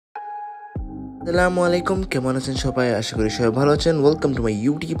আসসালামু আলাইকুম, কেমন আছেন সবাই? আশা করি সবাই ভালো আছেন। Welcome to my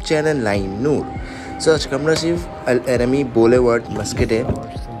YouTube channel line Noor. So আজকে আমরা আছি আরামি বোলেওয়ার্ড মাস্কেটে।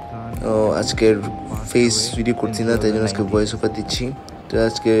 তো আজকের ফেস ভিডিও করছি না, তাই জন্য আজকে ভয়েস ওভার দিচ্ছি। তো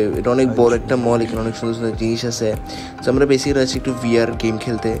আজকে এটা অনেক বড় একটা মল, এখানে অনেক সুন্দর সুন্দর জিনিস আছে। তো আমরা বেসিক্যালি আছি একটু ভিআর গেম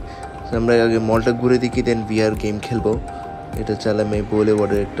খেলতে। তো আমরা আগে মলটা ঘুরে দেখি, দেন ভিআর গেম খেলবো। এটা আরামি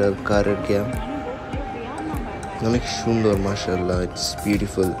বোলেওয়ার্ডের একটা কারের গেম, অনেক সুন্দর, মাশাআল্লাহ, ইটস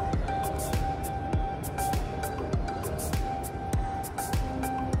বিউটিফুল।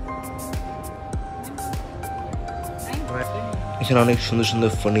 এখানে অনেক সুন্দর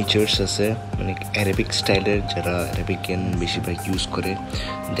সুন্দর ফার্নিচার্স আছে, মানে অ্যারাবিক স্টাইলের, যারা অ্যারাবিকান বেশিরভাগ ইউজ করে।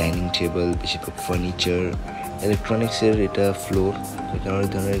 ডাইনিং টেবিল, বেশিরভাগ ফার্নিচার, ইলেকট্রনিক্সের এটা ফ্লোর। এখানে অনেক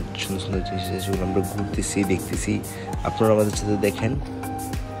ধরনের সুন্দর সুন্দর জিনিস আছে, যেগুলো আমরা ঘুরতেছি, দেখতেছি। আপনারা আমাদের সাথে দেখেন।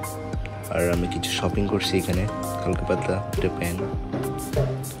 আর আমি কিছু শপিং করছি এখানে, হালকা পাতলা একটা প্যান।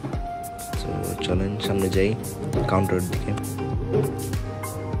 তো চলেন সামনে যাই কাউন্টারের দিকে।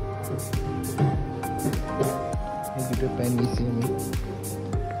 দুটো প্যান নিয়েছি আমি।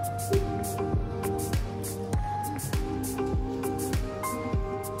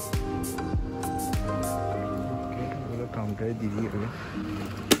 কাউন্টারে দিয়ে দিই এগুলো।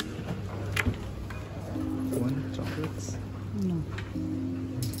 One chocolates? No.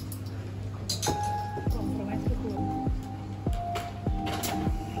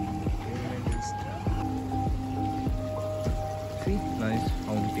 See, nice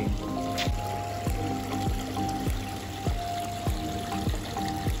fountain.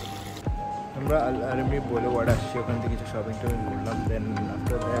 আমরা আরামি বুলেভার্ড আসছি, ওখান থেকে কিছু শপিং টপিং করলাম। দেন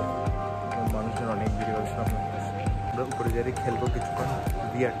আফটার দ্যাট মানুষজন অনেক ভিডিও শপিং করছে। আমরা উপরে যাই খেলবো কিছুক্ষণ,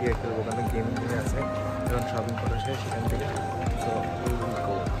 ভিআর টিআর খেলবো, ওখানে গেমিং গেমে আছে। এখন শপিং করা শেষ সেখান থেকে। সো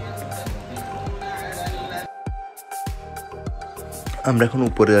আমরা এখন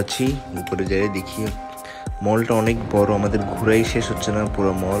উপরে যাচ্ছি, উপরে যাই দেখি মলটা অনেক বড়, আমাদের ঘুরাই শেষ হচ্ছে না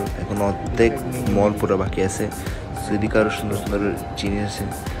পুরো মল, এখন অর্ধেক মল পুরো বাকি আছে। সেদিকে আরও সুন্দর সুন্দর জিনিস আছে।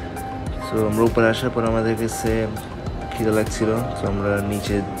 সো আমরা উপরে আসার পর আমাদের কাছে খিদে লাগছিল, তো আমরা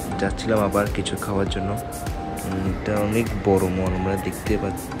নিচে যাচ্ছিলাম আবার কিছু খাওয়ার জন্য। এটা অনেক বড় মল, আমরা দেখতে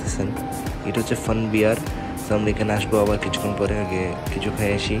পাচ্ছেন। এটা হচ্ছে ফান বিয়ার। তো আমরা এখানে আসবো আবার কিছুক্ষণ পরে, আগে কিছু খাই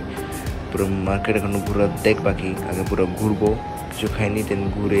আসি। পুরো মার্কেট এখন ঘুরা দেখ বাকি, আগে পুরো ঘুরবো, কিছু খাইনি, দেন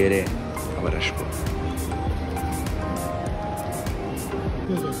ঘুরে এরে আবার আসবো।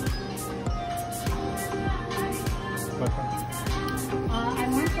 I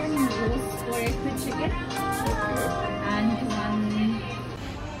want one roast pork with chicken and one.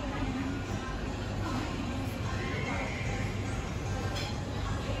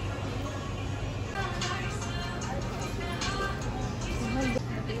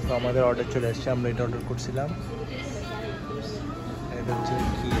 তো আমাদের অর্ডার চলে আসছে, আমরা এটা অর্ডার করছিলাম। এটা হচ্ছে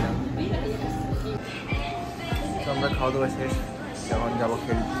কি নাম? তো আমরা খাওয়া দাওয়া শেষ, এখন যাবো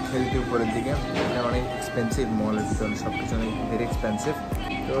খেলতে উপরের দিকে। এটা অনেক এক্সপেন্সিভ মলের ভিতরে, সব কিছু অনেক ভেরি এক্সপেন্সিভ।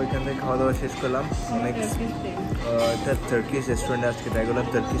 তো ওইখান থেকে খাওয়া দাওয়া শেষ করলাম। অনেক একটা টার্কিশ রেস্টুরেন্টে আজকে ট্রাই করলাম,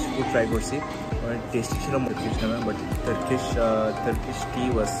 টার্কিশ ফুড ট্রাই করছি, অনেক টেস্টি ছিল। টার্কিশ নামে, বাট টার্কিশ টি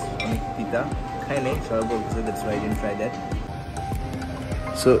ওয়াজ অনেক পিতা, খাই নেই, সবাই বলতেছে that's why I didn't try that.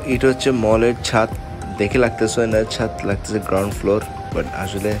 So এটা হচ্ছে মলের ছাদ, দেখে লাগতেছে না ছাদ, লাগতেছে গ্রাউন্ড ফ্লোর, বাট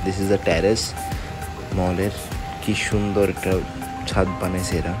আসলে দিস ইজ আ টেরেস। মলের কি সুন্দর একটা ছাদ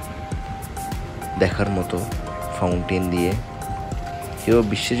বানাইছে এরা, দেখার মতো, ফাউন্টেন দিয়ে। কেউ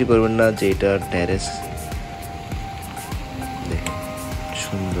বিশ্বাসই করবেন না যে এটা টেরেস। দেখেন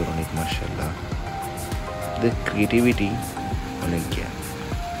সুন্দর অনেক, মাশাআল্লাহ, এদের ক্রিয়েটিভিটি অনেক জ্ঞান।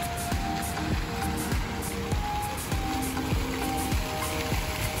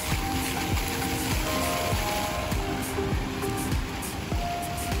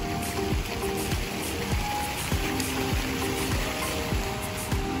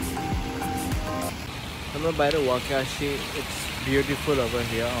 আমরা বাইরে ওয়াকে আসি, ইটস বিউটিফুল ওভার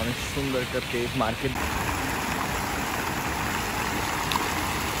হিয়ার, অনেক সুন্দর একটা প্লেস, মার্কেট।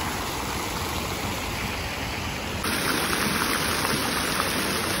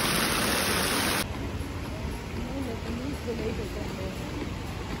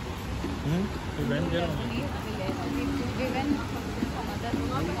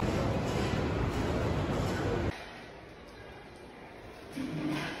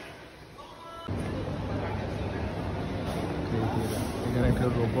 এখানে একটা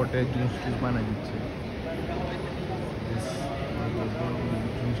রোবটের জিনিস বানাই দিচ্ছে,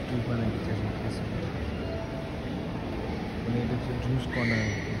 জিনিস বানাই দিচ্ছে, মানে এটা হচ্ছে জুস কর্নার।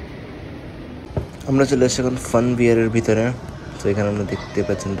 আমরা চলে আসছি এখন ফান বিয়ারের ভিতরে। তো এখানে আমরা দেখতে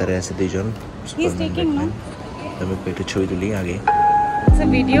পাচ্ছেন তারা আছে দুইজন। আমি একটু ছবি তুলি আগে। It's a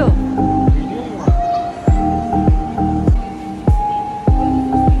video.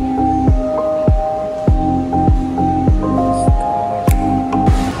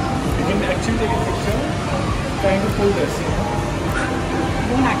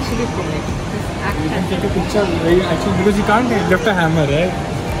 beautiful. Like this act You can has take a picture actually because you can't lift a hammer, right?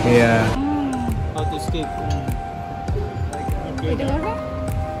 Yeah. How to escape. এটা করবো?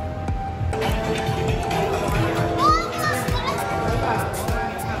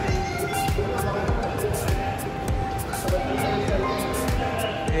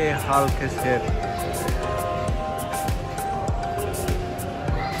 Hey, Hulk is here.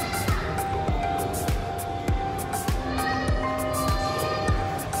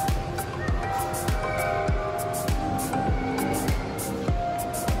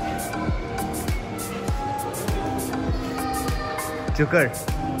 Joker.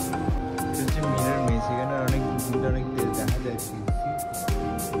 Just a mirror maze. এখানে অনেক তেল দেখা যাচ্ছে।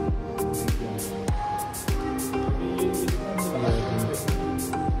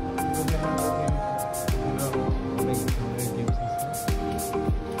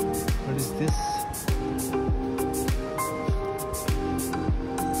 What is this?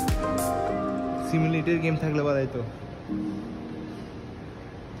 Simulator game থাকলে ভালো হতো।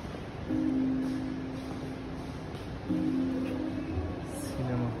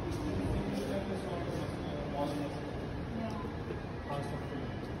 Cinema.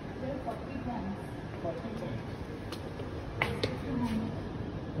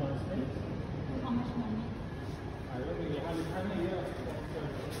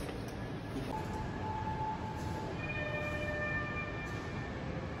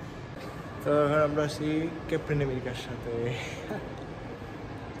 তো এখন আমরা আছি ক্যাপ্টেন আমেরিকার সাথে।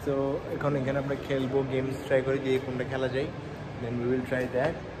 তো এখন এখানে আমরা খেলবো, গেমস ট্রাই করি যে কোনটা খেলা যায়। Then we will try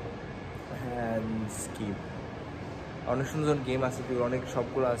that and skip. অনেক সুন্দর গেম আছে, অনেক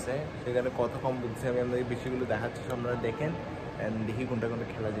সবগুলো আছে, সেখানে কত কম বুঝছি আমি আপনাদের বেশিগুলো দেখাচ্ছি, আপনারা দেখেন অ্যান্ড দেখি কোনটা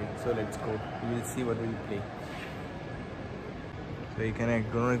খেলা যায়। So let's go, will see what will play. তো এখানে এক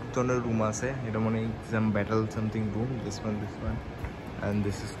ধরনের রুম আছে, এটা মনে হয় exam battle something room, this one and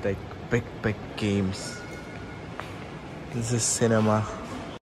this is like big games. This is cinema.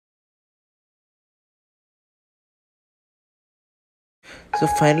 So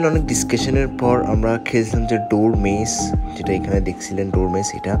finally অনেক ডিসকাশনের পর আমরা খেলছিলাম যে ডোর মেস, যেটা এখানে দেখছিলেন ডোর মেস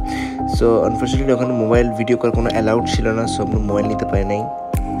এটা। সো আনফর্চুনেটলি ওখানে মোবাইল ভিডিও করার কোনো অ্যালাউড ছিল না, সো আমরা মোবাইল নিতে পারি নাই।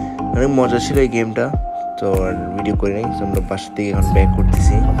 অনেক মজা ছিল এই গেমটা, তো আর ভিডিও করি নাই। সো আমরা বাসা থেকে এখন ব্যাক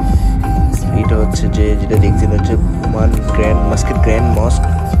করতেছি। এটা হচ্ছে যেটা দেখছিলেন হচ্ছে মাস্কেট গ্র্যান্ড মস্ক,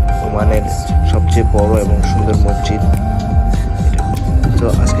 ওমানের সবচেয়ে বড় এবং সুন্দর মসজিদ। তো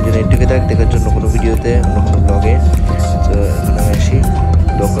আজকে জন্য এটুকু দেখার জন্য কোনো ভিডিওতে অন্য কোনো ব্লগে। তো এখন আমি আসি,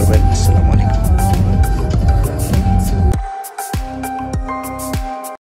 দোয়া করবেন। আসসালামু আলাইকুম।